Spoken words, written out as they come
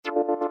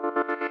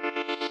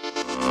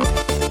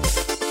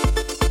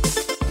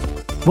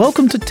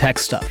Welcome to Tech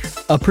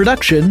Stuff, a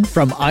production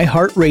from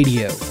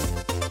iHeartRadio.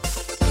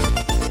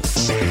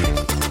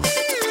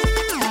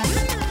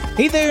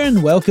 Hey there,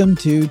 and welcome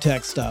to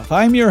Tech Stuff.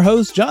 I'm your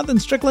host, Jonathan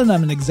Strickland.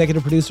 I'm an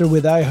executive producer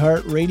with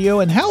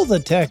iHeartRadio, and how the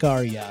tech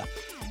are ya?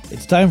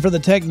 It's time for the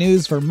tech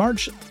news for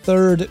March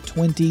 3rd,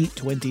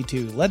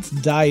 2022. Let's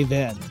dive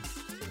in.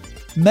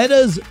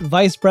 Meta's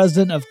Vice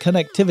President of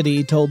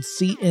Connectivity told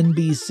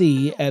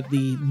CNBC at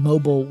the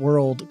Mobile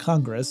World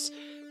Congress,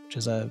 which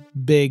is a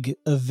big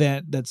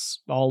event that's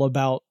all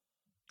about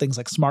things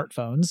like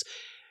smartphones.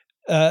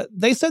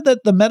 They said that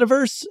the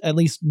metaverse, at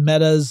least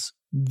Meta's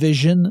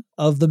vision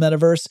of the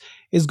metaverse,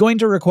 is going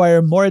to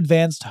require more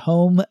advanced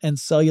home and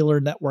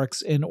cellular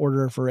networks in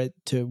order for it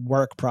to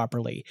work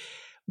properly.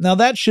 Now,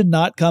 that should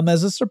not come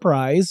as a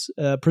surprise.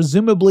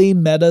 Presumably,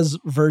 Meta's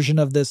version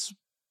of this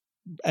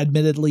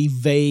admittedly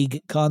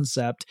vague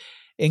concept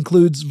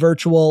includes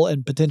virtual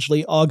and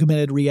potentially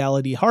augmented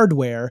reality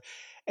hardware.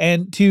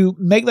 And to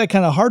make that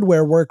kind of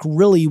hardware work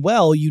really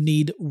well, you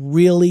need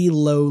really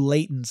low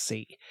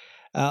latency.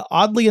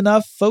 Oddly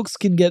enough, folks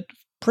can get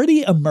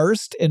pretty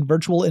immersed in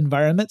virtual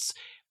environments,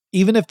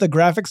 even if the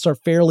graphics are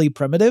fairly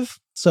primitive.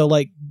 So,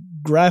 like,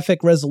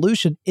 graphic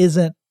resolution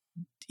isn't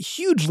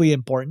hugely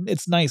important.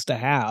 It's nice to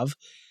have,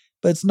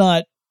 but it's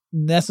not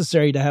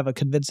necessary to have a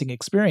convincing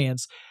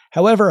experience.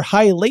 However,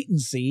 high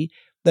latency,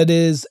 that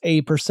is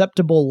a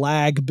perceptible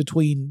lag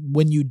between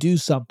when you do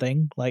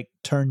something, like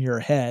turn your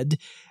head,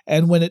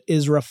 and when it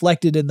is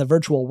reflected in the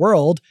virtual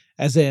world,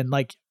 as in,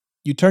 like,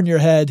 you turn your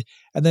head,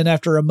 and then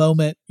after a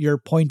moment, your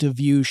point of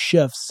view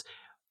shifts.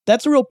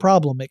 That's a real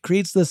problem. It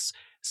creates this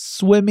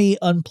swimmy,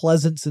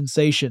 unpleasant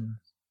sensation.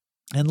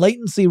 And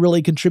latency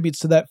really contributes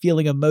to that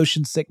feeling of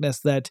motion sickness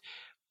that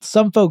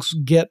some folks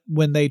get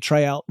when they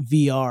try out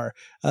VR.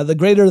 The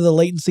greater the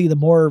latency, the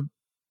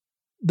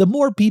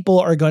more people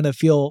are going to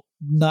feel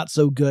not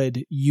so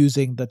good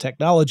using the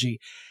technology.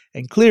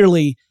 And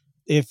clearly,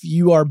 if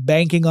you are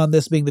banking on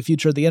this being the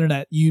future of the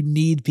internet, you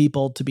need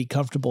people to be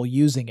comfortable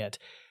using it.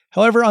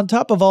 However, on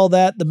top of all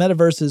that, the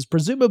metaverse is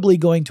presumably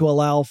going to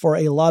allow for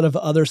a lot of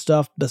other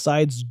stuff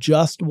besides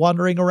just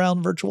wandering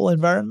around virtual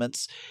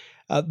environments.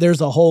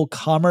 There's a whole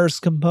commerce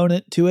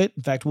component to it.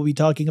 In fact, we'll be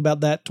talking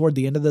about that toward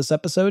the end of this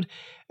episode.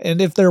 And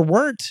if there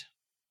weren't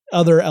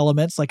other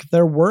elements, like if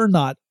there were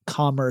not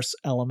commerce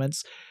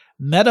elements,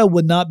 Meta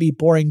would not be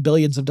pouring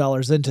billions of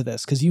dollars into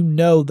this, because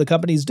the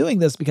company's doing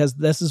this because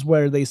this is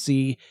where they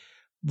see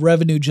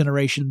revenue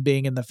generation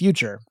being in the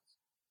future.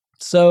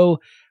 So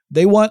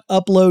they want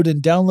upload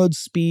and download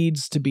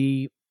speeds to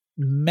be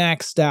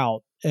maxed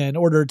out in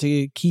order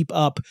to keep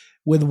up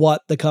with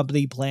what the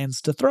company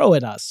plans to throw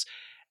at us.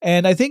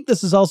 And I think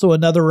this is also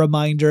another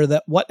reminder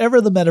that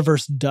whatever the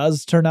metaverse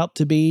does turn out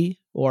to be,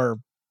 or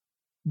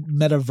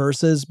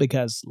metaverses,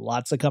 because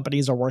lots of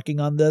companies are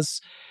working on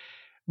this,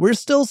 we're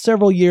still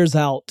several years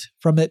out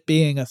from it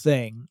being a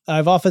thing.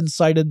 I've often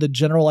cited the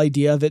general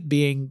idea of it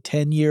being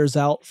 10 years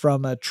out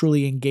from a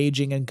truly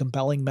engaging and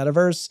compelling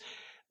metaverse,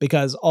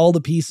 because all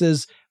the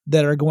pieces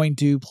that are going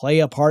to play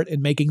a part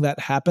in making that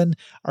happen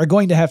are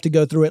going to have to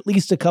go through at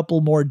least a couple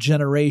more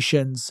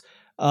generations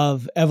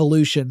of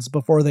evolutions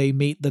before they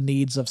meet the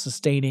needs of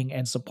sustaining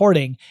and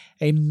supporting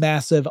a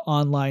massive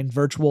online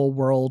virtual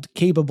world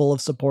capable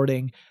of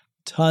supporting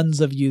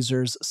tons of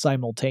users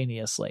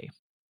simultaneously.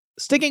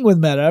 Sticking with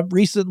Meta,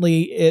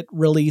 recently it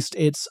released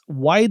its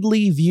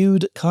Widely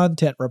Viewed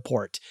Content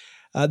Report.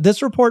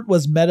 This report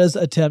was Meta's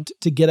attempt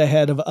to get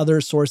ahead of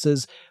other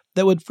sources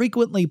that would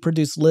frequently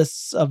produce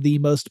lists of the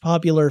most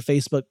popular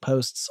Facebook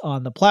posts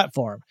on the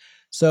platform.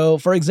 So,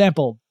 for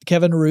example,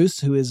 Kevin Roose,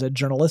 who is a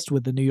journalist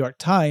with the New York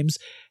Times,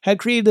 had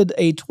created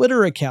a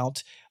Twitter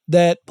account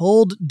that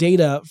pulled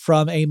data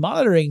from a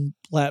monitoring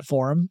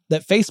platform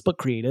that Facebook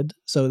created.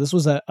 So this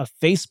was a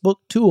Facebook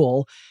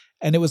tool,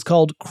 and it was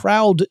called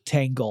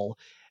CrowdTangle.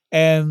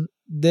 And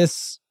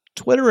this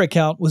Twitter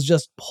account was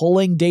just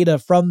pulling data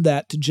from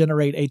that to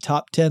generate a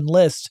top 10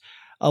 list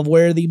of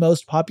where the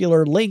most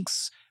popular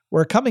links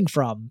were coming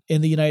from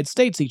in the United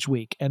States each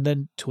week, and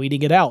then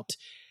tweeting it out.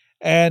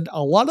 And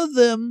a lot of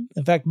them,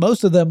 in fact,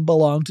 most of them,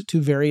 belonged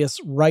to various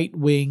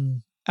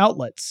right-wing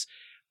outlets.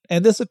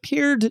 And this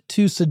appeared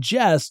to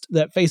suggest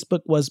that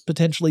Facebook was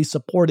potentially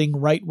supporting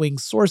right-wing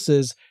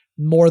sources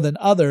more than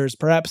others,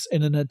 perhaps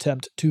in an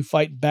attempt to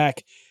fight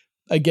back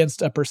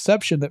against a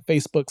perception that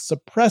Facebook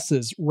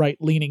suppresses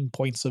right-leaning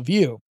points of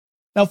view.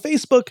 Now,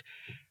 Facebook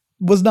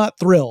was not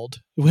thrilled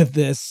with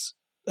this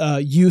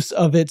use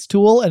of its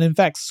tool, and in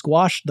fact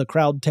squashed the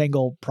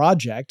CrowdTangle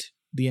project,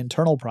 the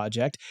internal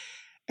project.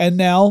 And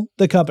now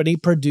the company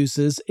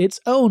produces its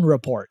own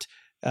report,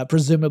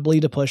 presumably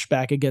to push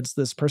back against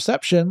this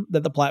perception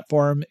that the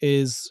platform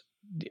is,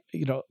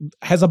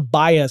 has a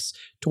bias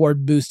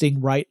toward boosting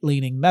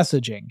right-leaning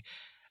messaging.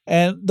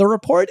 And the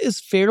report is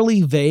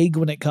fairly vague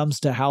when it comes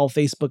to how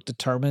Facebook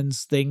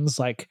determines things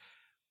like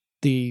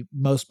the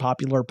most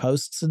popular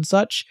posts and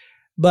such,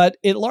 but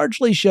it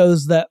largely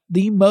shows that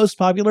the most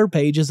popular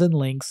pages and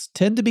links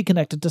tend to be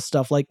connected to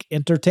stuff like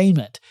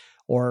entertainment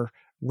or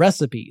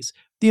recipes,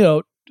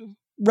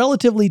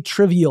 relatively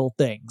trivial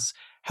things.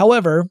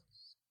 However,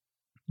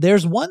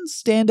 There's one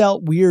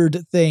standout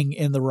weird thing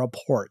in the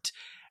report,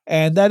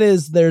 and that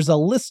is there's a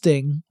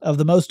listing of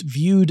the most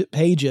viewed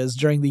pages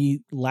during the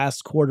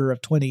last quarter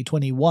of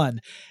 2021,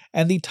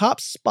 and the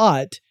top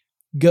spot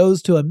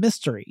goes to a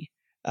mystery,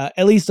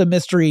 at least a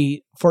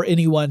mystery for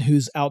anyone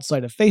who's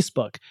outside of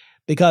Facebook,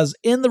 because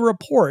in the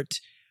report,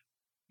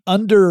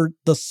 under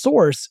the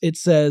source, it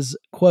says,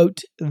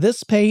 quote,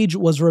 "This page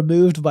was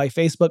removed by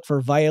Facebook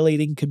for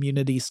violating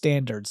community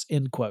standards,"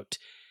 end quote.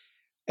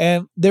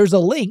 And there's a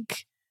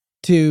link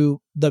to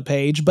the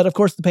page, but of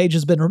course the page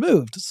has been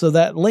removed, so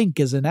that link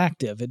is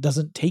inactive. It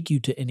doesn't take you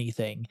to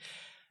anything.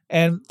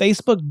 And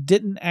Facebook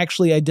didn't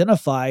actually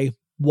identify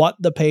what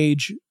the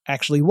page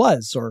actually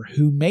was or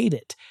who made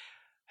it.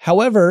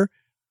 However,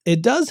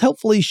 it does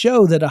helpfully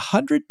show that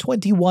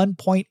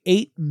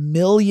 121.8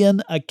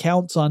 million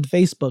accounts on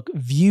Facebook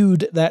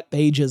viewed that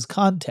page's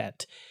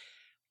content,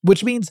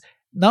 which means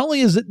not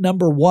only is it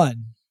number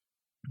one,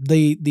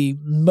 the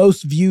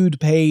most viewed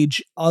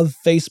page of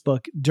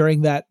Facebook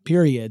during that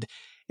period,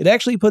 it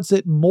actually puts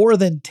it more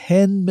than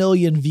 10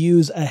 million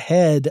views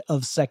ahead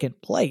of second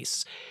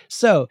place.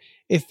 So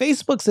if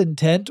Facebook's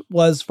intent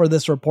was for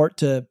this report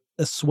to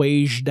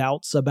assuage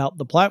doubts about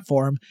the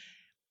platform,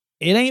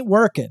 it ain't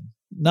working.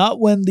 Not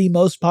when the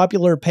most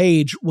popular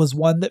page was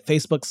one that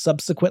Facebook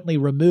subsequently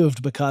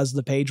removed because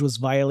the page was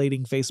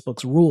violating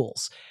Facebook's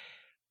rules.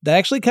 That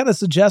actually kind of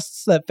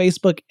suggests that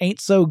Facebook ain't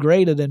so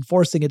great at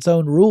enforcing its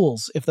own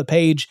rules if the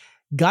page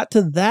got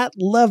to that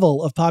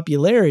level of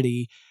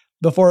popularity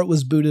before it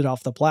was booted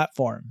off the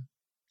platform.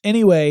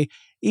 Anyway,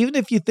 even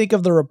if you think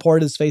of the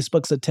report as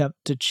Facebook's attempt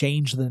to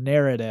change the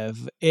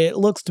narrative, it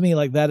looks to me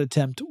like that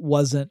attempt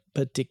wasn't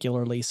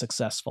particularly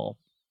successful.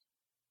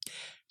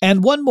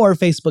 And one more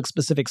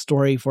Facebook-specific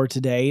story for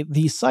today.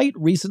 The site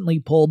recently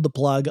pulled the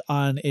plug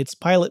on its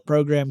pilot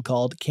program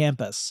called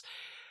Campus.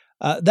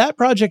 That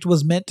project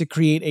was meant to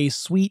create a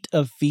suite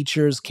of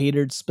features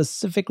catered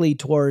specifically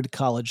toward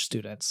college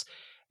students.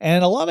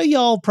 And a lot of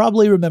y'all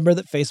probably remember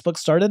that Facebook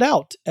started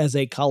out as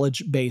a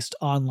college-based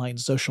online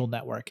social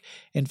network.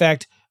 In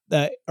fact,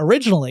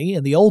 originally,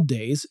 in the old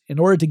days, in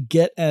order to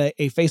get a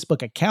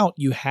Facebook account,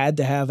 you had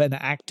to have an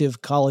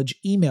active college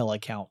email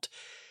account.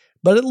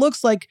 But it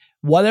looks like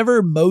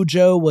whatever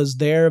mojo was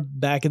there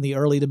back in the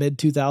early to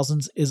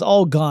mid-2000s is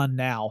all gone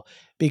now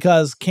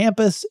because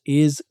Campus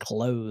is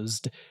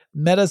closed.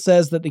 Meta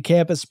says that the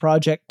Campus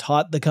project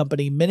taught the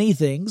company many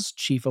things,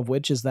 chief of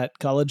which is that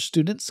college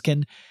students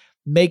can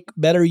make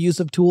better use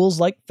of tools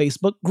like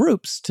Facebook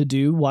groups to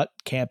do what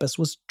Campus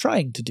was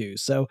trying to do.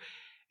 So,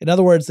 in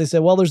other words, they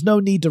said, well, there's no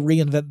need to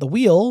reinvent the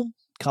wheel.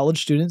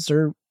 College students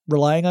are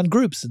relying on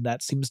groups, and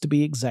that seems to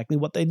be exactly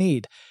what they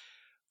need.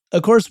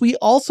 Of course, we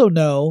also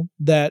know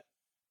that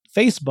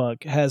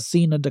Facebook has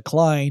seen a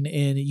decline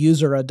in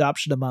user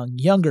adoption among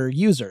younger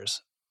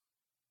users.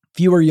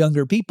 Fewer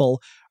younger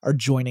people are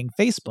joining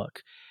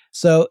Facebook.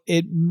 So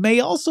it may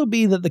also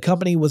be that the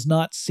company was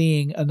not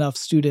seeing enough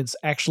students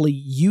actually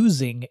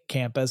using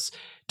Campus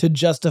to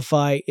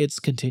justify its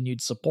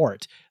continued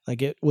support.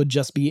 Like it would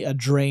just be a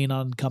drain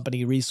on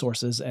company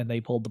resources and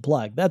they pulled the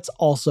plug. That's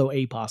also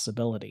a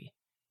possibility.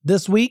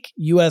 This week,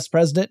 U.S.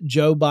 President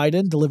Joe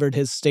Biden delivered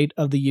his State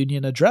of the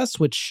Union address,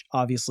 which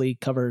obviously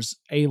covers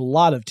a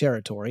lot of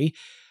territory.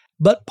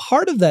 But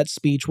part of that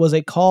speech was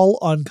a call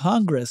on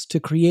Congress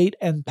to create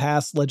and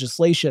pass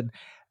legislation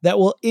that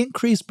will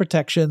increase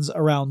protections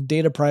around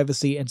data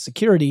privacy and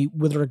security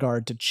with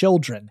regard to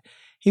children.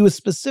 He was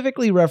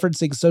specifically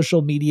referencing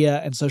social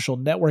media and social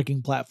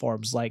networking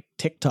platforms like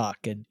TikTok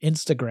and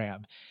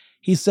Instagram.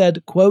 He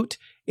said, quote,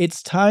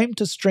 "It's time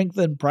to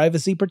strengthen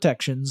privacy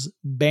protections,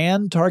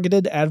 ban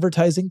targeted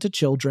advertising to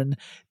children,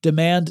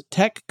 demand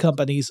tech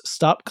companies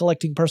stop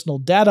collecting personal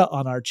data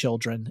on our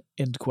children,"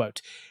 end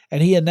quote.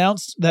 And he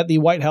announced that the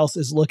White House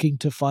is looking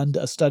to fund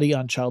a study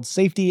on child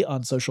safety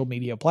on social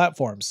media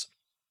platforms.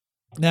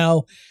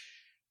 Now,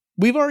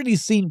 we've already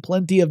seen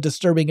plenty of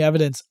disturbing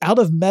evidence out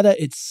of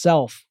Meta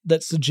itself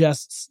that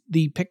suggests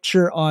the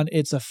picture on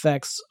its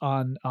effects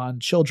on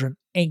children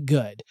ain't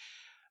good.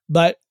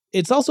 But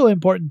it's also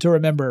important to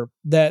remember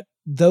that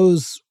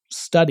those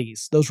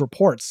studies, those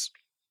reports,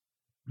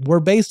 were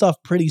based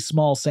off pretty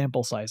small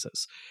sample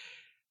sizes.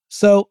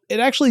 So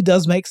it actually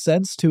does make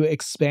sense to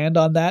expand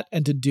on that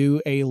and to do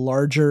a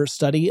larger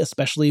study,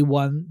 especially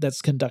one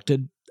that's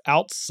conducted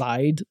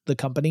outside the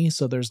company,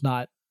 so there's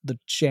not the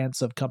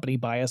chance of company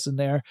bias in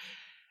there.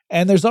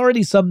 And there's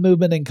already some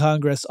movement in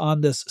Congress on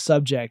this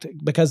subject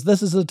because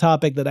this is a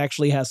topic that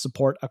actually has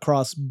support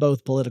across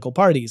both political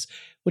parties,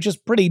 which is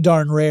pretty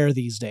darn rare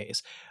these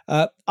days.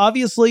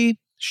 Obviously,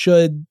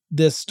 should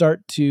this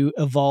start to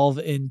evolve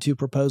into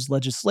proposed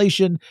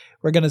legislation,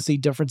 we're going to see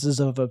differences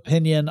of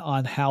opinion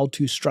on how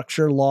to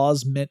structure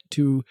laws meant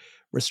to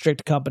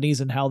restrict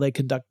companies and how they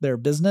conduct their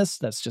business.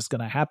 That's just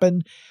going to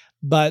happen.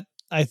 But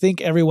I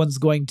think everyone's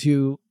going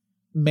to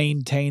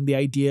maintain the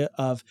idea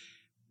of,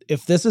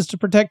 if this is to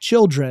protect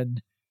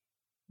children,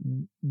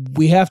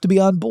 we have to be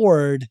on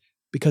board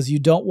because you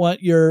don't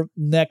want your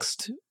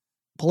next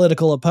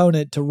political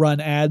opponent to run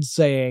ads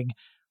saying,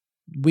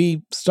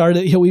 we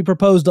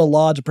proposed a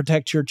law to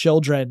protect your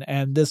children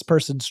and this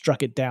person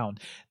struck it down.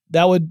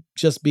 That would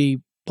just be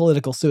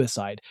political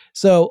suicide.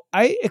 So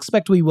I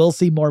expect we will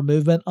see more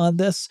movement on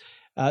this.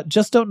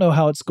 Just don't know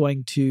how it's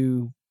going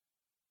to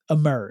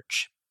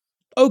emerge.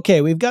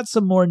 Okay, we've got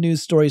some more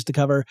news stories to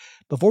cover.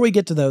 Before we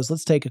get to those,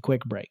 let's take a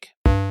quick break.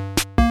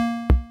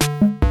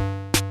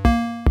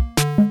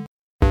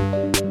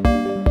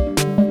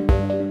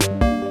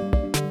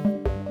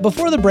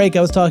 Before the break,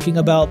 I was talking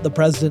about the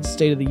President's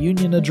State of the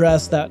Union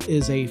address. That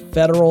is a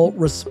federal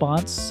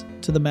response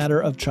to the matter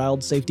of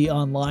child safety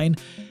online.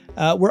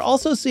 We're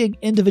also seeing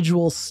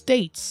individual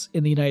states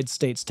in the United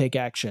States take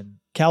action.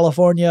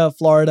 California,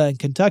 Florida, and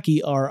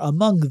Kentucky are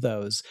among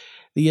those.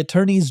 The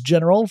attorneys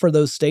general for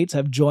those states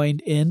have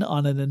joined in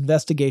on an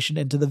investigation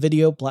into the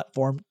video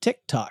platform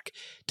TikTok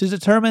to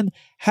determine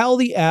how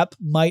the app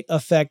might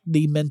affect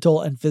the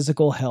mental and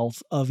physical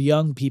health of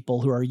young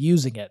people who are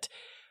using it.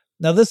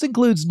 Now, this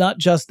includes not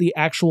just the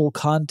actual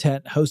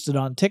content hosted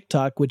on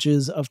TikTok, which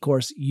is, of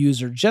course,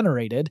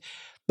 user-generated,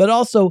 but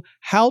also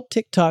how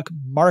TikTok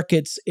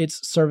markets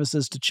its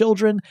services to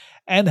children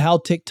and how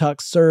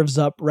TikTok serves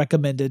up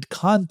recommended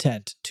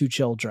content to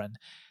children.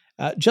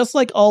 Just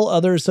like all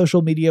other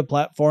social media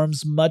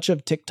platforms, much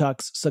of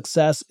TikTok's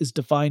success is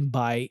defined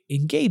by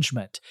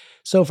engagement.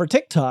 So for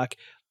TikTok,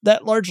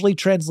 that largely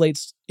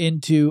translates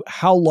into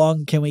how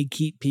long can we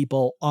keep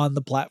people on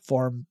the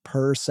platform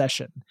per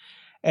session.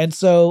 And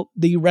so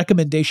the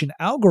recommendation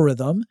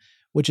algorithm,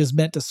 which is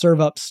meant to serve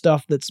up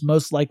stuff that's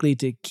most likely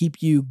to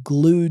keep you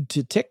glued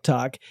to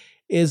TikTok,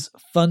 is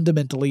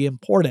fundamentally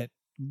important.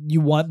 You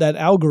want that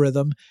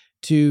algorithm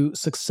to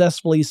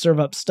successfully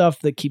serve up stuff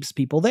that keeps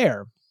people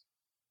there.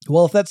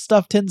 Well, if that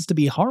stuff tends to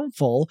be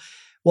harmful,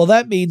 well,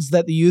 that means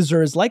that the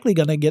user is likely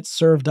going to get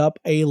served up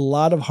a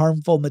lot of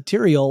harmful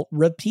material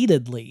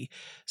repeatedly.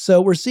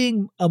 So we're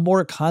seeing a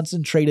more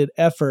concentrated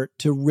effort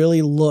to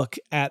really look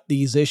at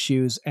these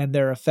issues and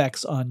their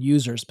effects on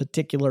users,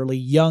 particularly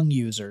young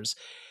users.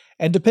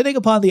 And depending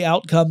upon the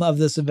outcome of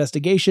this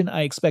investigation,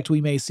 I expect we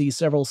may see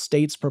several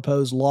states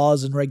propose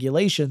laws and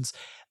regulations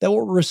that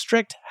will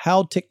restrict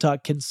how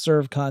TikTok can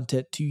serve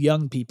content to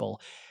young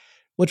people,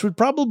 which would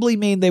probably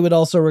mean they would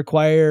also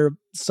require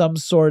some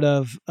sort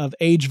of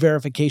age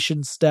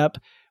verification step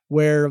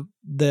where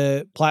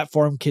the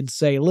platform can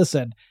say,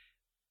 listen,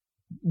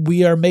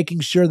 we are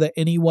making sure that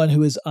anyone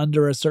who is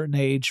under a certain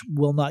age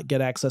will not get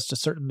access to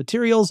certain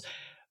materials.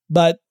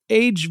 But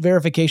age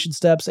verification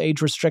steps,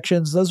 age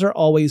restrictions, those are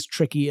always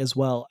tricky as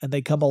well, and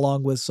they come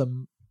along with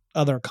some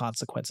other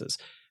consequences,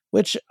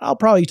 which I'll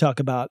probably talk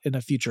about in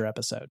a future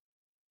episode.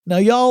 Now,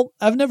 y'all,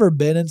 I've never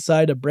been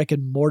inside a brick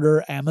and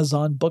mortar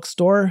Amazon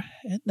bookstore,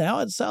 and now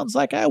it sounds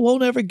like I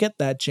won't ever get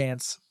that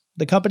chance.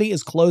 The company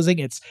is closing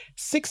its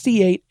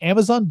 68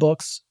 Amazon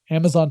Books,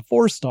 Amazon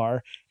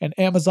 4-star, and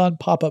Amazon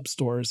pop-up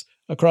stores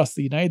across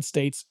the United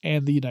States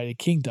and the United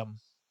Kingdom.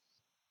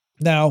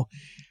 Now,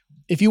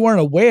 if you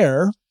weren't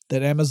aware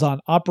that Amazon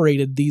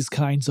operated these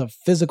kinds of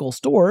physical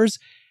stores,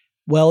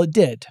 well, it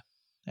did,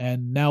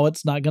 and now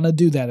it's not going to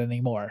do that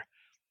anymore.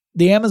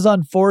 The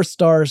Amazon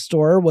 4-star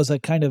store was a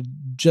kind of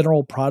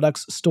general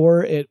products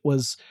store. It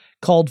was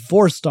called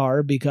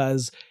 4-star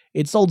because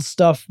it sold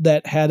stuff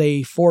that had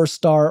a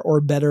 4-star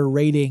or better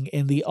rating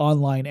in the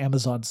online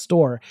Amazon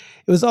store.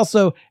 It was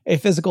also a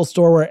physical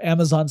store where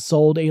Amazon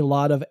sold a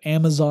lot of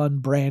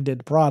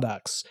Amazon-branded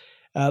products.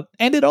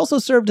 And it also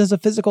served as a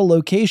physical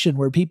location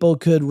where people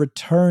could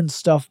return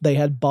stuff they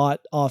had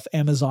bought off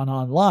Amazon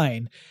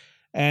online.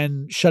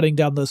 And shutting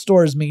down those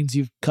stores means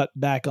you've cut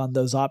back on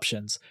those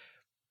options.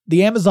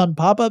 The Amazon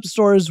pop-up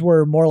stores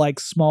were more like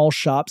small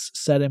shops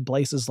set in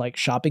places like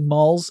shopping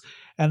malls,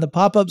 and the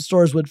pop-up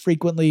stores would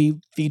frequently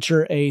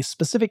feature a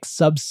specific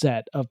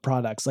subset of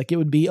products, like it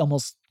would be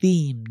almost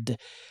themed.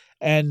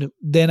 And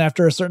then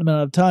after a certain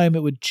amount of time,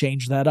 it would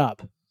change that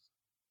up.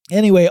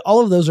 Anyway,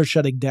 all of those are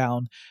shutting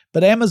down,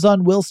 but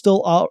Amazon will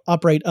still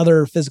operate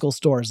other physical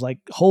stores, like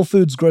Whole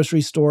Foods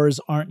grocery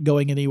stores aren't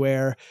going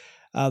anywhere,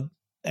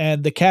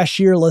 and the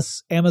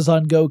cashierless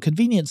Amazon Go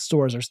convenience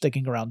stores are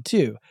sticking around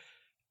too.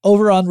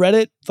 Over on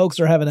Reddit, folks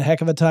are having a heck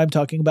of a time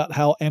talking about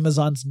how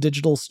Amazon's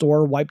digital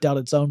store wiped out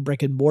its own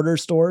brick-and-mortar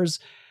stores.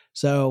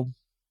 So,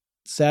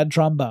 sad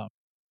trombone.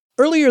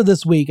 Earlier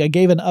this week, I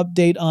gave an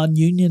update on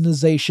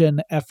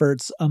unionization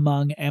efforts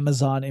among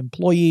Amazon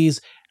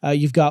employees.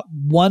 You've got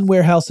one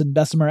warehouse in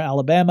Bessemer,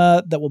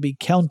 Alabama, that will be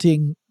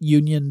counting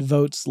union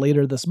votes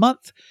later this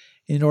month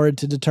in order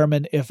to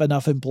determine if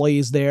enough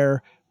employees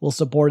there will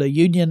support a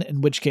union,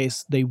 in which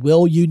case they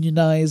will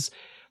unionize.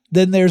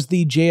 Then there's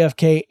the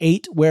JFK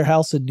 8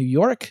 warehouse in New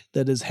York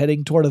that is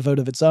heading toward a vote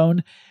of its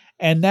own.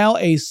 And now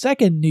a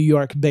second New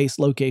York-based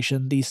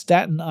location, the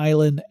Staten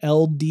Island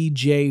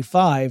LDJ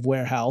 5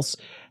 warehouse,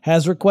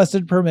 has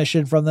requested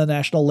permission from the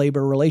National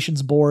Labor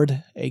Relations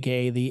Board,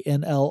 aka the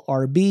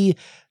NLRB,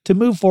 to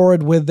move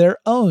forward with their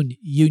own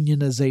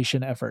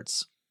unionization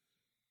efforts.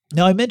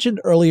 Now, I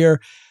mentioned earlier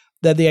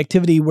that the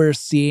activity we're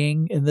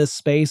seeing in this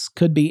space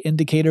could be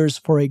indicators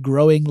for a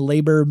growing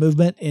labor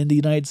movement in the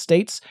United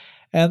States.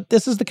 And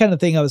this is the kind of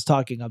thing I was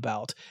talking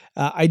about.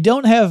 I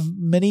don't have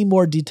many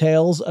more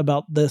details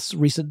about this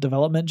recent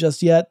development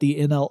just yet. The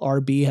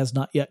NLRB has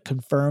not yet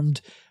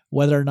confirmed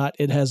whether or not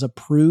it has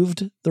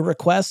approved the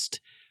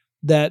request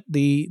that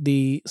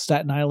the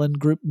Staten Island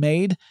group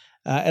made,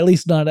 at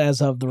least not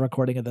as of the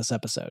recording of this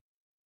episode.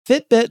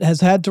 Fitbit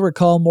has had to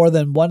recall more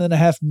than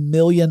 1.5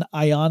 million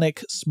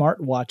Ionic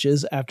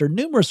smartwatches after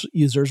numerous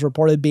users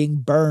reported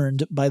being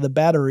burned by the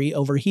battery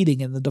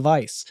overheating in the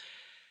device.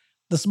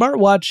 The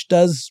smartwatch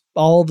does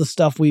all the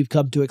stuff we've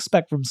come to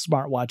expect from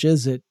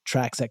smartwatches. It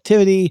tracks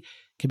activity,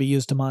 can be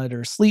used to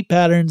monitor sleep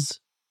patterns,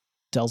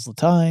 tells the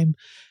time.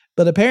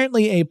 But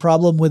apparently a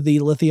problem with the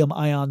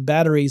lithium-ion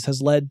batteries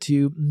has led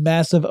to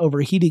massive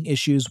overheating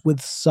issues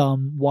with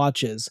some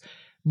watches.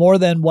 More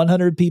than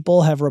 100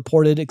 people have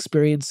reported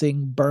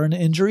experiencing burn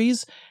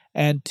injuries,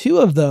 and 2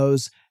 of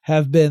those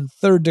have been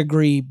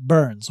third-degree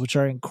burns, which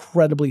are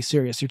incredibly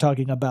serious. You're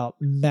talking about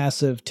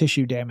massive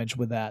tissue damage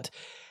with that.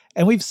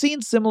 And we've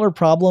seen similar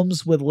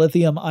problems with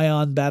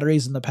lithium-ion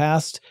batteries in the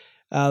past.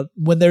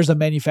 When there's a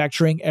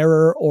manufacturing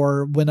error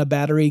or when a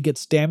battery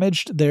gets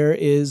damaged, there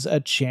is a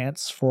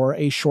chance for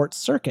a short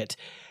circuit.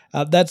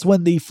 That's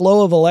when the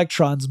flow of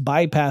electrons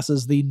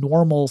bypasses the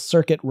normal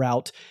circuit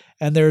route,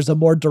 and there's a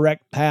more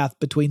direct path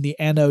between the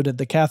anode and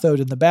the cathode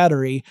in the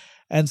battery.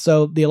 And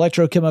so the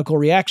electrochemical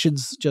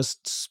reactions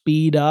just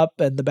speed up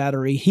and the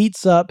battery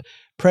heats up,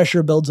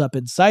 pressure builds up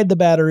inside the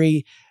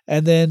battery,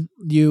 and then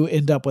you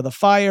end up with a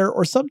fire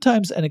or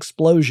sometimes an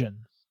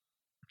explosion.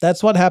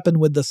 That's what happened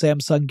with the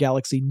Samsung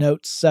Galaxy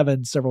Note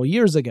 7 several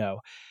years ago.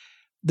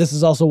 This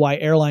is also why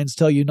airlines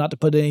tell you not to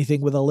put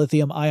anything with a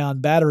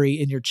lithium-ion battery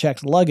in your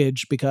checked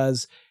luggage,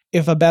 because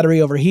if a battery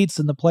overheats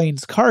in the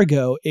plane's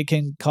cargo, it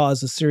can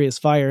cause a serious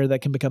fire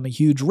that can become a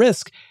huge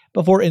risk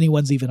before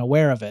anyone's even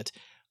aware of it.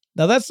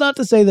 Now, that's not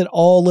to say that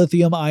all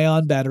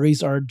lithium-ion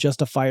batteries are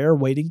just a fire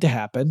waiting to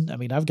happen. I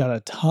mean, I've got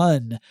a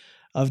ton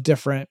of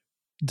different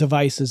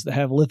devices that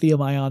have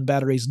lithium-ion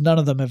batteries. None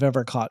of them have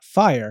ever caught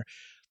fire.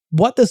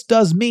 What this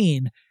does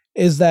mean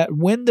is that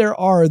when there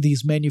are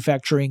these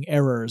manufacturing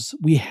errors,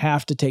 we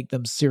have to take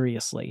them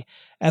seriously.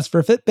 As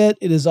for Fitbit,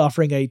 it is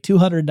offering a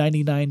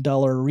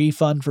 $299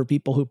 refund for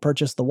people who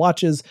purchase the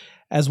watches,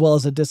 as well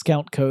as a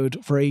discount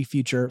code for a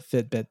future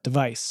Fitbit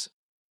device.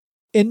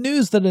 In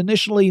news that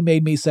initially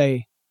made me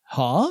say,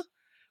 huh?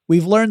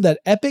 We've learned that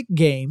Epic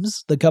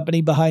Games, the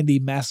company behind the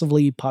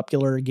massively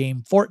popular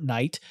game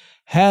Fortnite,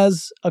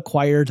 has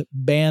acquired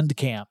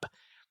Bandcamp.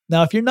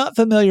 Now, if you're not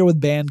familiar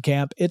with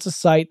Bandcamp, it's a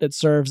site that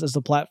serves as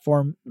a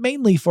platform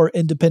mainly for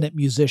independent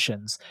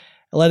musicians,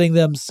 letting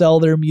them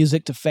sell their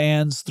music to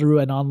fans through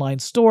an online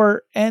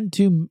store and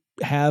to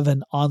have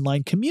an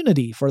online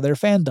community for their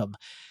fandom.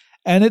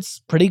 And it's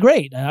pretty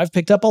great. And I've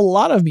picked up a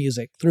lot of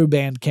music through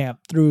Bandcamp,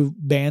 through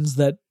bands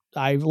that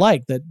I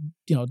like, that,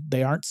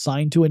 they aren't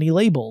signed to any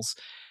labels.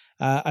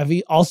 I've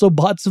also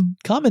bought some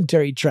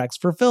commentary tracks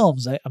for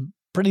films. I'm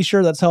pretty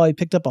sure that's how I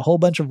picked up a whole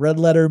bunch of Red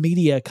Letter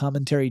Media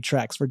commentary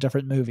tracks for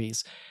different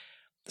movies.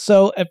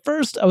 So at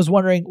first I was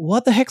wondering,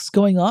 what the heck's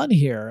going on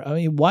here? I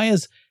mean, why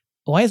is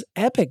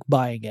Epic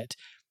buying it?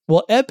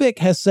 Well, Epic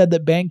has said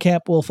that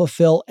Bandcamp will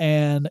fulfill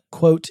an,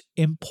 quote,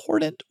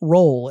 important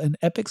role in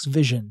Epic's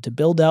vision to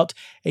build out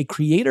a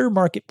creator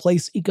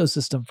marketplace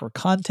ecosystem for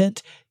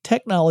content,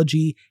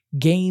 technology,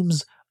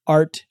 games,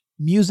 art,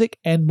 music,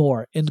 and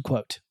more, end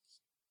quote.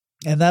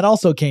 And that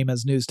also came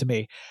as news to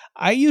me.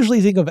 I usually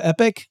think of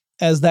Epic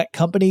as that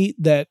company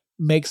that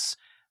makes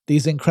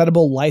these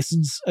incredible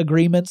license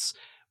agreements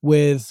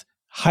with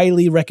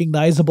highly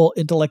recognizable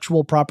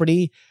intellectual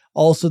property,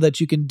 also that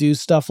you can do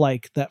stuff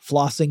like that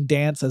flossing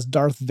dance as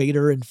Darth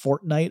Vader in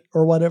Fortnite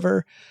or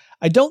whatever.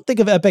 I don't think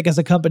of Epic as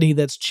a company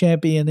that's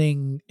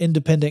championing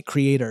independent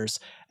creators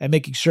and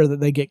making sure that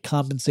they get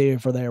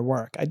compensated for their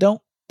work.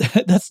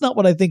 That's not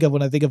what I think of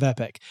when I think of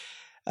Epic.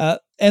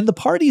 And the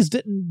parties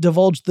didn't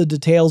divulge the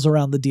details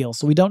around the deal,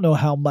 so we don't know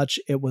how much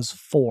it was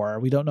for.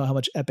 We don't know how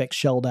much Epic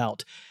shelled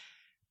out.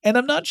 And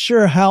I'm not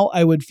sure how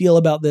I would feel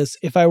about this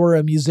if I were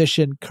a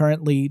musician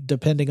currently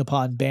depending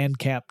upon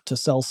Bandcamp to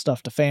sell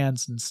stuff to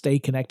fans and stay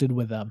connected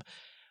with them.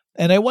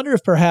 And I wonder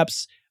if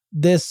perhaps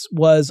this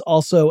was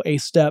also a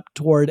step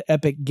toward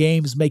Epic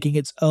Games making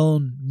its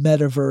own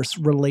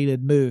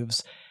metaverse-related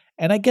moves.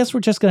 And I guess we're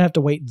just going to have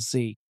to wait and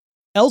see.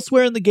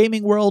 Elsewhere in the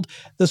gaming world,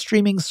 the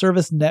streaming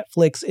service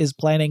Netflix is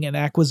planning an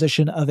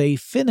acquisition of a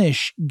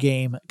Finnish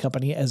game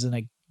company, as in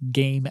a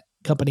game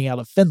company out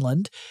of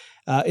Finland.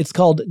 It's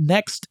called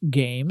Next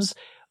Games,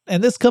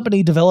 and this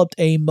company developed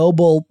a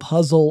mobile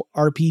puzzle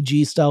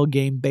RPG-style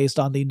game based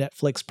on the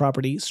Netflix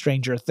property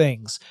Stranger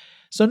Things.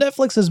 So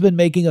Netflix has been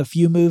making a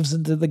few moves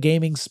into the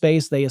gaming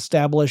space. They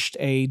established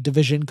a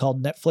division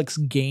called Netflix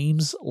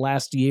Games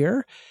last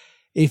year.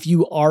 If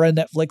you are a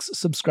Netflix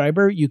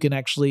subscriber, you can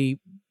actually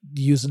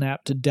use an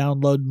app to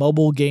download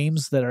mobile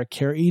games that are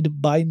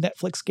carried by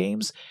Netflix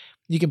Games.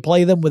 You can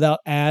play them without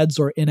ads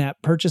or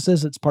in-app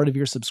purchases. It's part of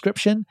your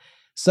subscription.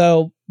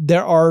 So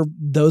there are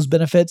those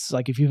benefits.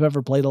 Like if you've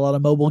ever played a lot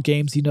of mobile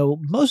games,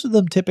 most of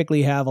them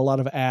typically have a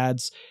lot of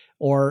ads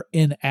or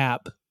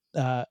in-app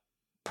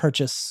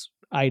purchase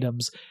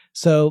items.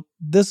 So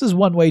this is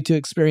one way to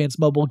experience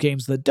mobile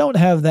games that don't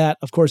have that.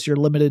 Of course, you're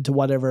limited to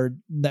whatever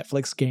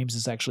Netflix games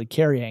is actually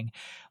carrying.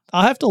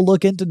 I'll have to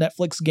look into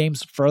Netflix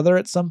games further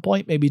at some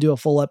point, maybe do a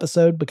full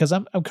episode, because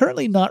I'm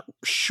currently not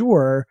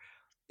sure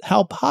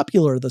how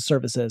popular the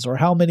service is or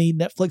how many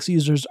Netflix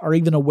users are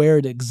even aware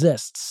it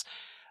exists.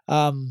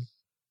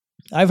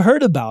 I've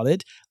heard about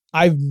it.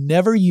 I've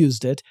never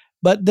used it.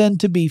 But then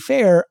to be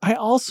fair, I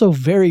also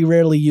very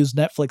rarely use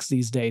Netflix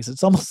these days.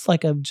 It's almost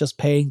like I'm just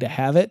paying to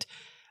have it.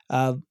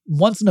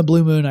 Once in a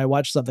blue moon, I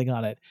watch something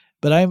on it.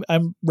 But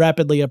I'm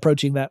rapidly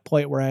approaching that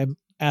point where I'm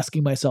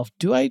asking myself,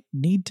 do I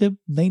need to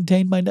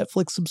maintain my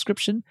Netflix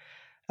subscription?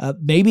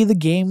 Maybe the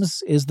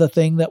games is the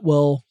thing that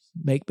will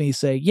make me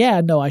say,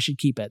 yeah, no, I should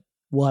keep it.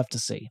 We'll have to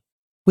see.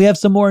 We have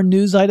some more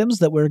news items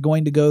that we're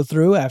going to go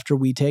through after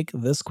we take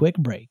this quick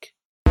break.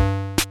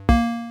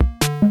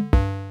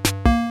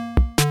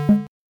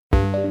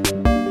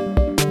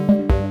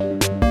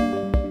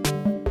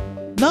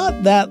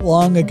 Not that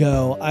long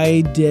ago,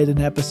 I did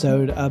an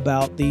episode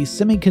about the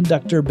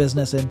semiconductor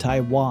business in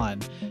Taiwan,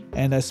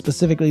 and I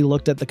specifically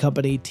looked at the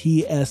company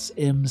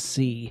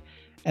TSMC.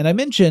 And I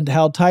mentioned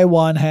how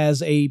Taiwan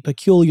has a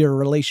peculiar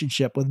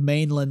relationship with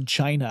mainland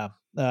China.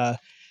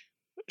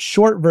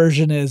 Short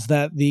version is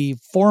that the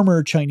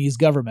former Chinese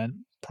government,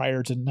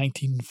 prior to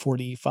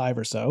 1945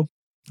 or so,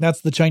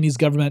 that's the Chinese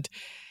government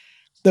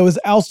that was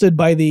ousted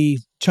by the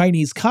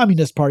Chinese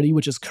Communist Party,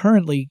 which is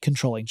currently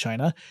controlling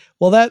China.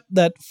 Well,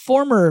 that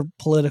former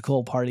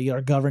political party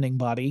or governing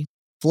body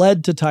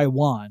fled to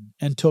Taiwan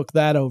and took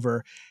that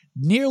over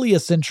nearly a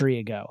century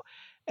ago.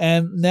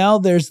 And now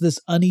there's this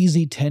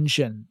uneasy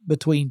tension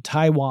between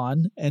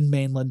Taiwan and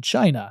mainland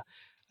China.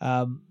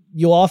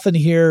 You'll often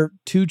hear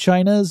two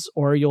Chinas,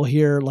 or you'll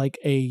hear like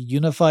a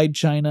unified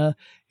China.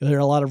 You'll hear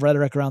a lot of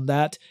rhetoric around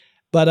that.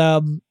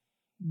 But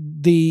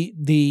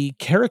the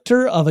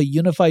character of a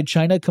unified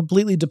China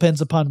completely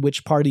depends upon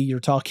which party you're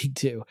talking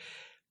to,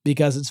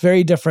 because it's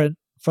very different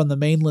from the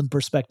mainland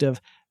perspective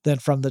than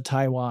from the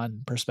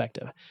Taiwan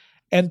perspective.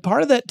 And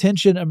part of that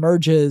tension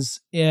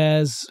emerges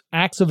as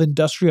acts of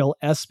industrial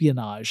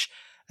espionage.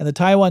 And the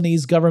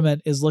Taiwanese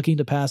government is looking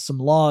to pass some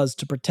laws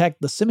to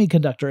protect the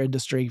semiconductor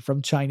industry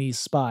from Chinese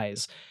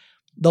spies.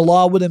 The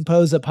law would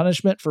impose a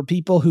punishment for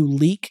people who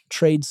leak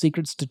trade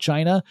secrets to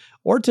China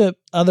or to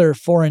other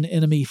foreign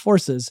enemy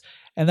forces,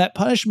 and that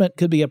punishment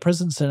could be a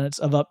prison sentence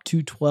of up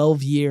to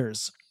 12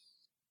 years.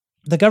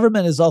 The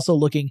government is also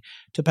looking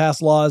to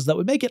pass laws that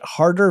would make it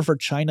harder for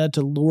China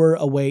to lure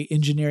away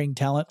engineering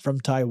talent from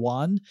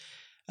Taiwan.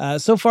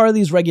 So far,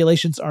 these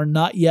regulations are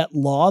not yet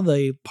law.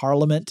 The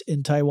parliament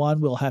in Taiwan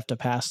will have to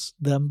pass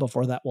them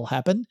before that will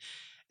happen.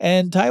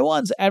 And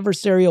Taiwan's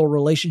adversarial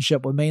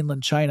relationship with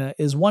mainland China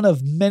is one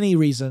of many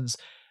reasons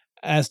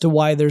as to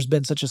why there's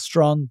been such a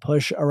strong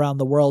push around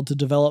the world to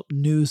develop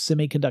new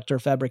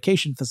semiconductor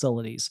fabrication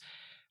facilities,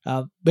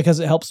 because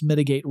it helps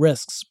mitigate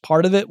risks.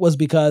 Part of it was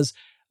because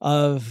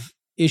of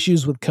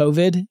issues with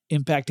COVID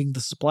impacting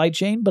the supply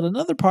chain, but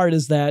another part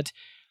is that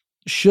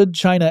should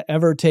China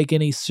ever take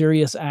any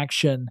serious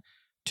action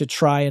to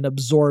try and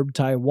absorb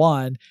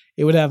Taiwan,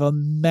 it would have a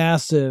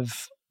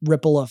massive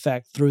ripple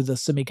effect through the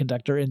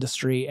semiconductor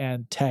industry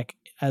and tech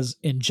as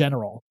in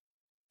general.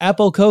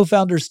 Apple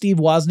co-founder Steve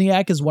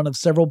Wozniak is one of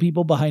several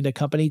people behind a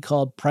company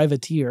called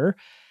Privateer,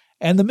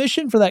 and the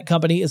mission for that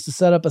company is to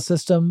set up a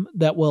system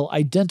that will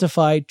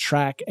identify,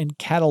 track, and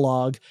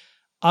catalog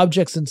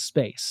objects in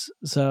space.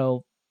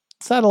 So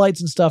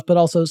satellites and stuff, but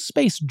also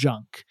space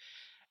junk.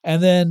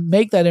 And then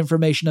make that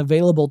information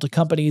available to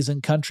companies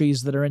and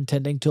countries that are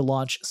intending to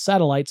launch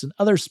satellites and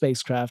other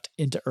spacecraft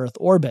into Earth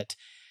orbit.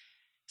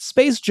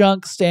 Space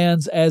junk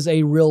stands as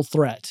a real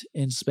threat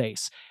in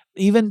space.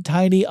 Even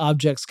tiny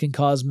objects can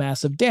cause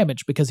massive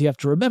damage because you have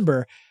to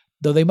remember,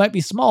 though they might be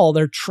small,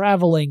 they're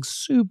traveling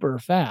super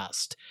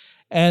fast.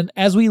 And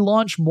as we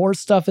launch more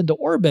stuff into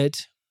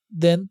orbit,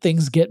 then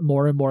things get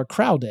more and more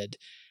crowded.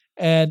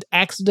 And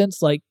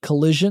accidents like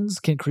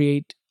collisions can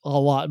create a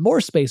lot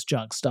more space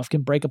junk. Stuff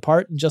can break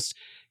apart and just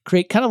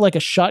create kind of like a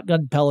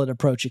shotgun pellet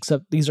approach,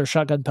 except these are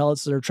shotgun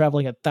pellets that are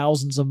traveling at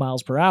thousands of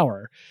miles per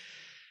hour.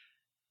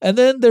 And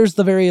then there's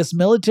the various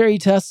military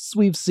tests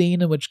we've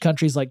seen in which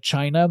countries like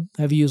China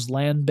have used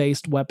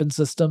land-based weapon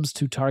systems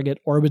to target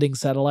orbiting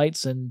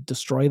satellites and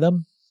destroy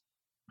them,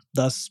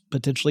 thus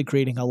potentially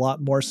creating a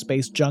lot more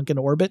space junk in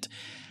orbit.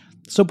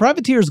 So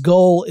Privateer's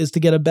goal is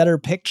to get a better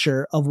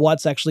picture of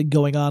what's actually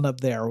going on up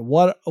there.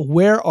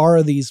 Where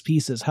are these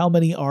pieces? How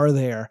many are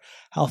there?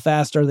 How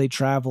fast are they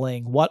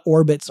traveling? What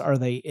orbits are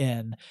they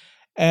in?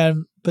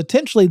 And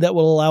potentially that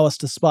will allow us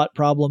to spot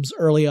problems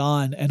early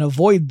on and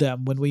avoid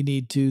them when we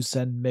need to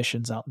send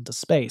missions out into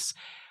space.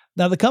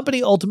 Now, the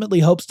company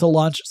ultimately hopes to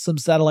launch some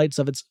satellites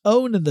of its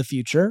own in the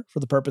future for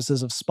the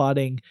purposes of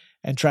spotting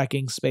and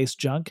tracking space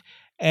junk.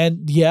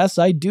 And yes,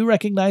 I do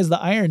recognize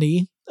the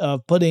irony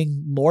of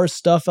putting more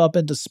stuff up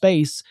into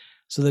space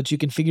so that you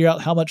can figure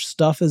out how much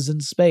stuff is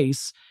in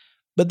space.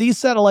 But these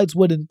satellites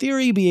would, in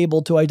theory, be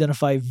able to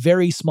identify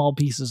very small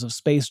pieces of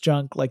space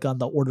junk, like on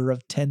the order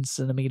of 10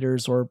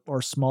 centimeters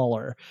or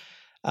smaller.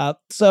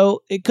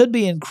 So it could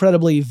be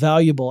incredibly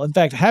valuable. In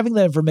fact, having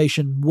that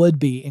information would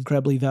be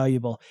incredibly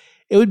valuable.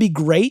 It would be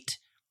great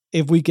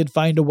if we could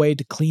find a way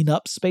to clean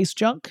up space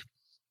junk.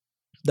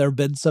 There have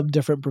been some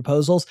different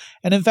proposals.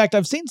 And in fact,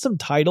 I've seen some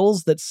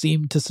titles that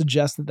seem to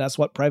suggest that that's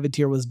what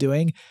Privateer was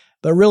doing.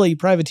 But really,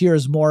 Privateer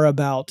is more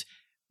about,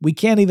 we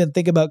can't even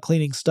think about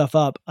cleaning stuff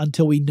up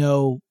until we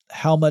know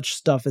how much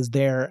stuff is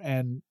there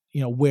and,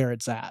 where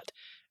it's at.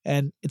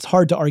 And it's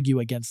hard to argue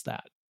against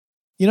that.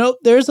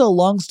 There's a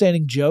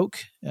longstanding joke.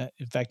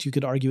 In fact, you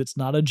could argue it's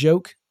not a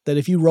joke, that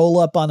if you roll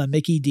up on a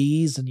Mickey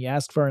D's and you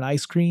ask for an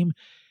ice cream,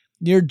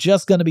 you're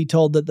just going to be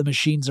told that the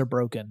machines are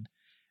broken.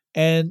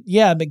 And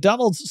yeah,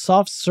 McDonald's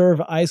soft serve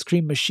ice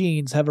cream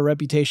machines have a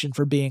reputation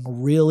for being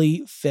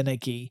really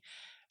finicky.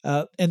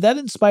 And that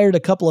inspired a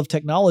couple of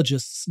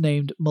technologists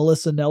named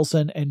Melissa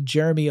Nelson and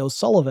Jeremy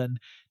O'Sullivan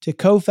to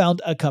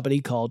co-found a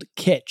company called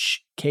Kytch,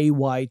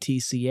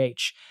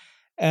 Kytch.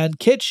 And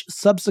Kytch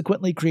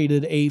subsequently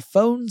created a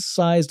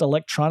phone-sized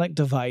electronic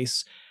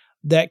device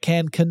that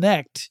can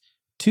connect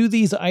to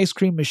these ice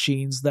cream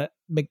machines that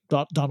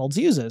McDonald's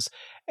uses.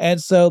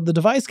 And so the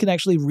device can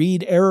actually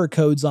read error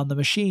codes on the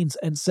machines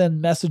and send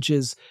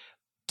messages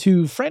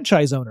to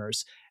franchise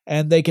owners.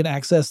 And they can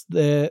access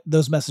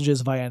those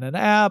messages via an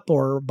app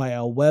or by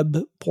a web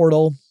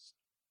portal.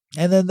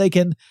 And then they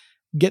can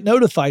get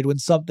notified when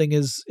something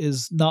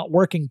is not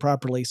working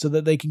properly so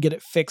that they can get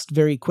it fixed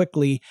very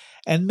quickly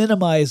and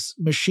minimize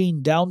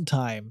machine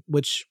downtime,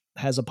 which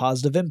has a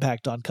positive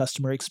impact on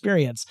customer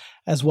experience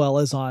as well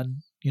as on,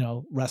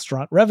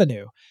 restaurant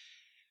revenue.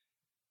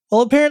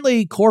 Well,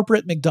 apparently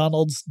corporate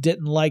McDonald's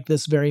didn't like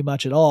this very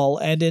much at all,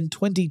 and in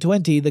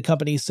 2020, the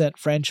company sent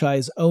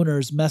franchise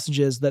owners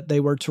messages that they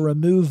were to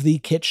remove the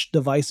Kytch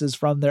devices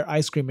from their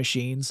ice cream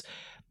machines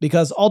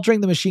because altering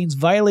the machines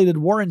violated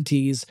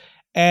warranties,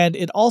 and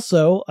it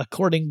also,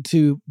 according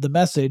to the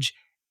message,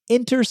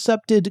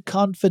 intercepted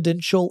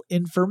confidential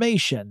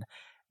information.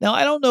 Now,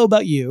 I don't know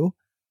about you,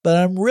 but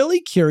I'm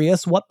really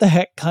curious what the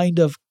heck kind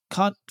of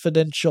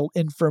confidential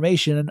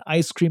information an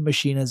ice cream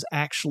machine is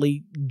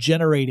actually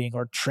generating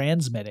or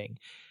transmitting.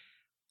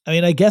 I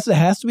mean, I guess it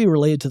has to be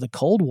related to the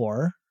Cold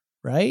War,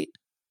 right?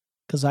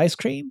 Because ice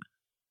cream?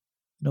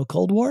 No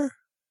Cold War?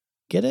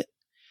 Get it?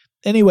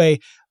 Anyway,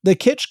 the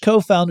Kytch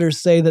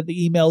co-founders say that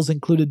the emails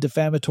included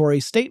defamatory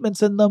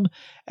statements in them,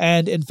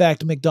 and in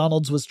fact,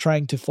 McDonald's was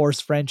trying to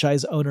force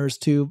franchise owners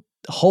to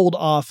hold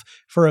off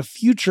for a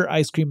future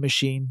ice cream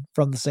machine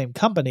from the same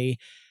company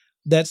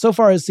that so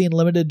far has seen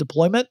limited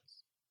deployment,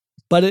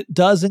 but it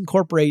does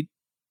incorporate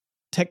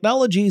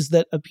technologies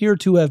that appear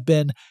to have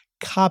been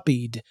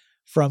copied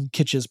from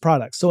Kytch's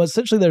products. So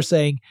essentially they're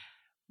saying,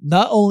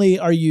 not only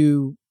are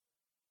you,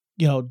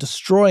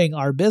 destroying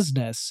our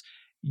business,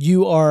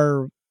 you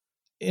are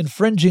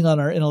infringing on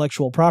our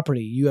intellectual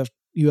property.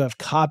 You have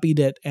copied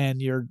it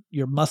and you're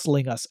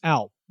muscling us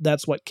out.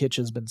 That's what Kytch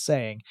has been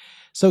saying.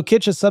 So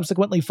Kytch has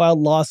subsequently filed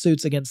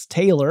lawsuits against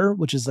Taylor,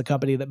 which is the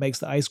company that makes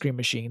the ice cream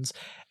machines,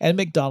 and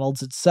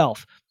McDonald's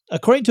itself.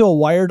 According to a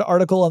Wired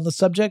article on the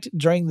subject,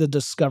 during the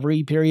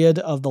discovery period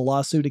of the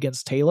lawsuit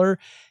against Taylor,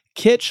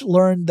 Kytch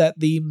learned that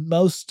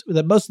most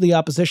of the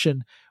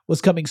opposition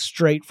was coming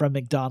straight from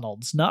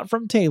McDonald's, not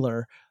from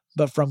Taylor,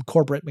 but from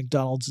corporate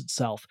McDonald's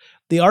itself.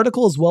 The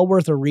article is well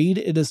worth a read.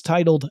 It is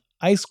titled,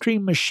 "Ice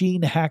Cream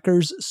Machine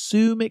Hackers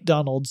Sue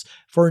McDonald's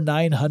for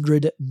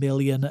 $900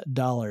 million."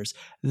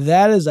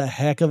 That is a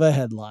heck of a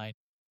headline.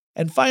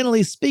 And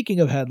finally, speaking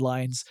of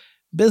headlines,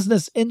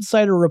 Business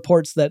Insider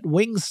reports that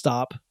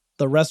Wingstop,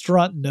 the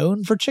restaurant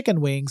known for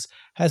chicken wings,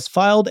 has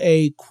filed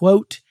a,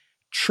 quote,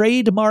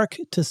 trademark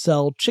to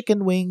sell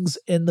chicken wings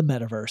in the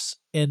metaverse,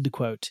 end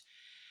quote.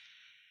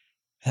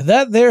 And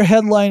that there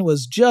headline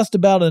was just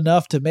about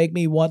enough to make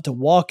me want to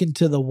walk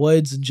into the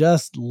woods and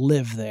just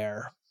live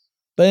there.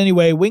 But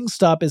anyway,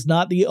 Wingstop is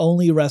not the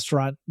only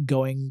restaurant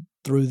going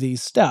through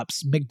these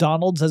steps.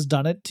 McDonald's has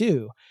done it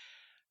too,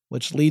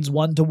 which leads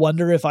one to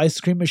wonder if ice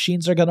cream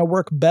machines are going to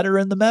work better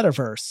in the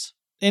metaverse.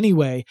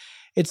 Anyway,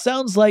 it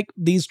sounds like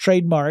these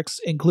trademarks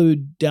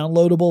include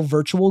downloadable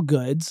virtual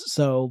goods,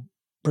 so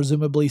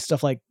presumably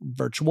stuff like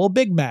virtual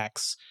Big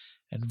Macs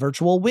and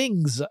virtual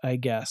wings, I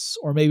guess,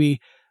 or maybe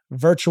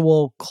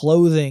virtual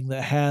clothing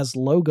that has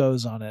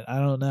logos on it. I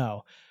don't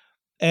know.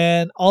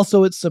 And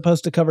also it's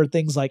supposed to cover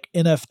things like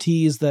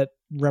NFTs that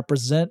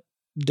represent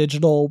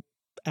digital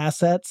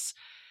assets.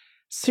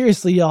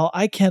 Seriously, y'all,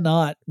 I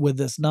cannot with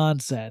this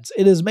nonsense.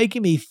 It is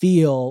making me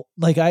feel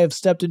like I have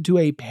stepped into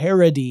a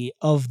parody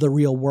of the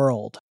real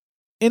world.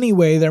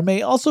 Anyway, there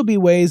may also be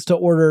ways to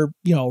order,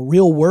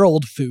 real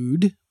world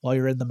food while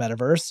you're in the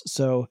metaverse.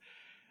 So,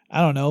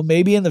 I don't know,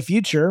 maybe in the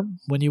future,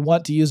 when you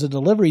want to use a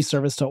delivery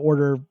service to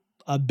order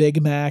a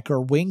Big Mac or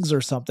wings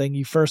or something,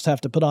 you first have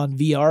to put on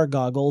VR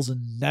goggles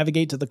and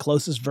navigate to the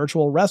closest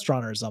virtual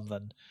restaurant or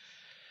something.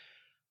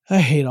 I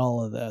hate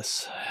all of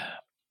this.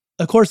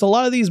 Of course, a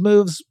lot of these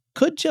moves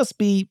could just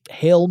be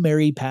Hail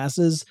Mary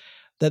passes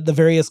that the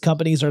various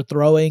companies are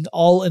throwing,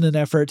 all in an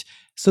effort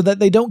so that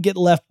they don't get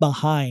left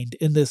behind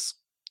in this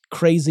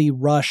crazy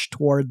rush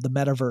toward the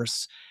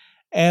metaverse.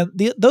 And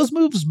those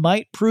moves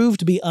might prove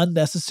to be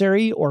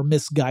unnecessary or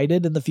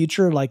misguided in the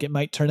future. Like it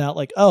might turn out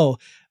like, oh,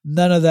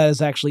 none of that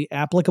is actually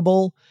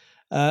applicable.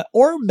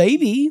 Or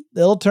maybe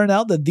it'll turn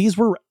out that these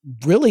were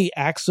really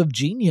acts of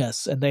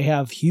genius and they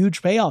have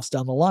huge payoffs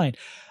down the line.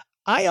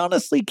 I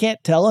honestly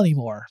can't tell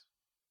anymore.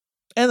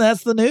 And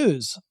that's the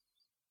news.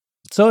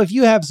 So if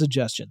you have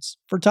suggestions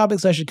for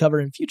topics I should cover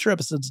in future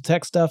episodes of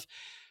Tech Stuff,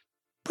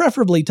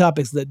 preferably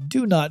topics that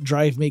do not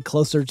drive me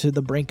closer to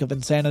the brink of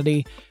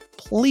insanity,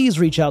 please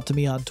reach out to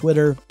me on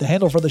Twitter. The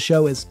handle for the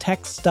show is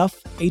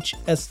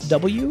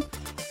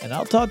TechStuffHSW, and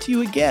I'll talk to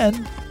you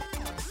again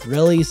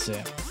really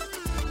soon.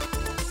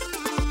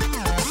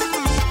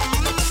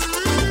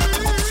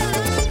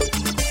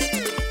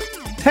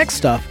 Tech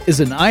Stuff is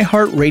an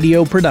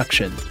iHeartRadio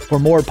production. For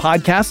more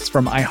podcasts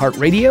from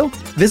iHeartRadio,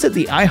 visit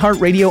the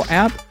iHeartRadio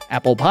app,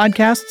 Apple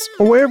Podcasts,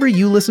 or wherever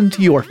you listen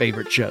to your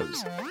favorite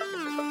shows.